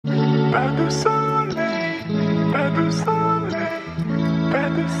Hey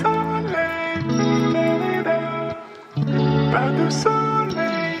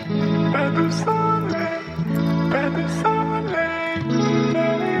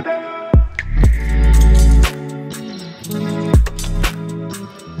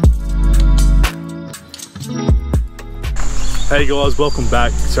guys, welcome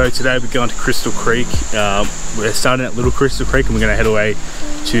back. So today we're going to Crystal Creek. We're starting at Little Crystal Creek and we're going to head away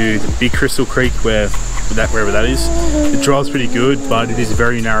to the Big Crystal Creek, wherever that is. The drive's pretty good, but it is a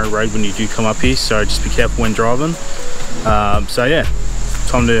very narrow road when you do come up here, so just be careful when driving. So yeah,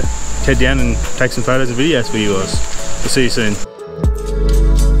 time to head down and take some photos and videos for you guys. We'll see you soon.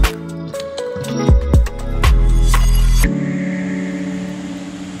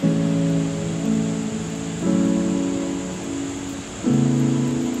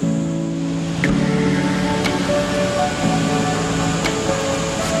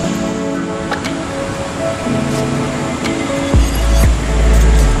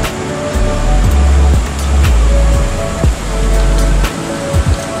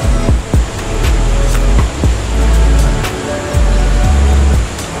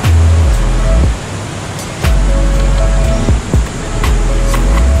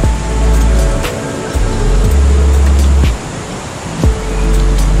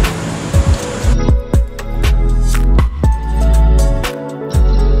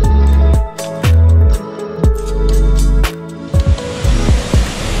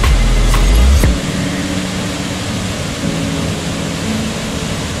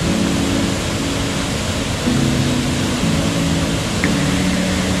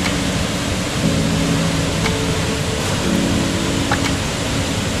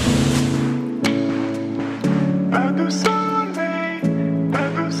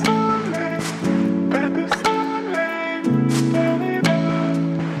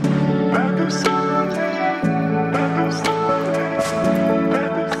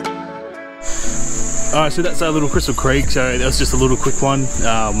 Alright, so that's our Little Crystal Creek. So that was just a little quick one.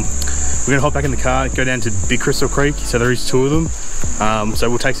 We're going to hop back in the car, go down to Big Crystal Creek. So there is two of them. So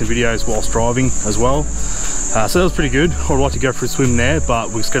we'll take some videos whilst driving as well. So that was pretty good. I'd like to go for a swim there, but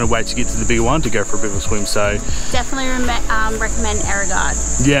we're just going to wait to get to the bigger one to go for a bit of a swim. So definitely recommend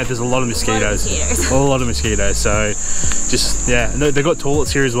everrrrrr. Yeah, there's a lot of mosquitoes. A lot of mosquitoes. So just, yeah, they've got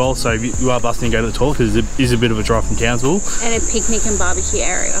toilets here as well. So if you are busting and go to the toilet, because it is a bit of a drive from Townsville. And a picnic and barbecue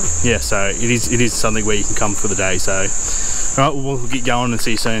area. Yeah, so it is something where you can come for the day. So alright, we'll get going and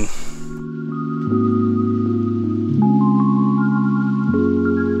see you soon.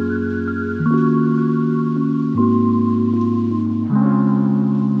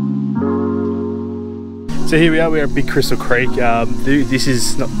 So here we are at Big Crystal Creek. This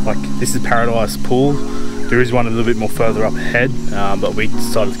is Paradise Pool. There is one a little bit more further up ahead, but we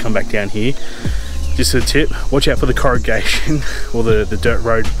decided to come back down here. Just a tip, watch out for the corrugation or the dirt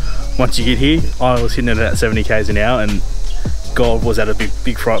road once you get here. I was hitting it at 70 k's an hour and God, was that a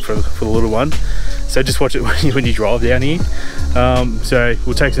big fright for the little one. So just watch it when you drive down here. So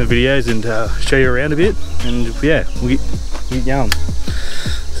we'll take some videos and show you around a bit, and yeah, we'll get going.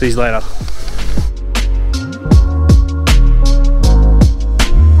 See you later.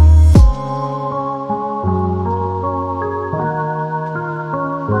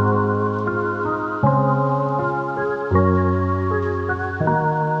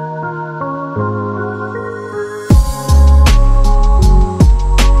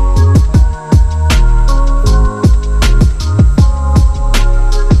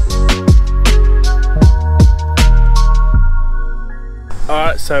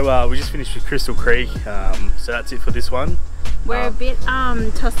 So we just finished with Crystal Creek, so that's it for this one. We're a bit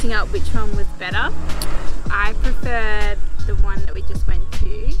tossing up which one was better. I prefer the one that we just went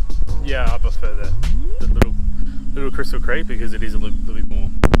to. Yeah, I prefer the little Crystal Creek because it is a little bit more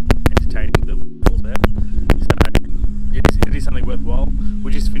entertaining than the falls there. So it is something worthwhile.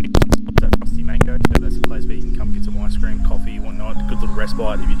 We just finished at Frosty Mango, so that's a place where you can come get some ice cream, coffee, whatnot. Good little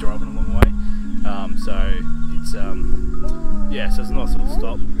respite if you're driving a long way. So it's yeah, so it's a nice little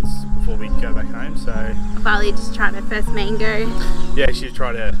stop. It's before we go back home. So Avaliah just tried her first mango. Yeah, she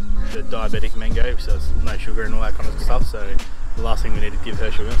tried the diabetic mango, so it's no sugar and all that kind of stuff. So the last thing we need to give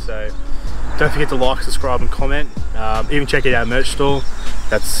her sugar. So don't forget to like, subscribe, and comment. Even check out our merch store.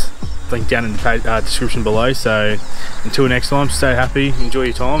 That's linked down in the description below. So until next time, stay happy, enjoy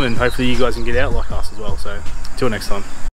your time, and hopefully you guys can get out like us as well. So until next time.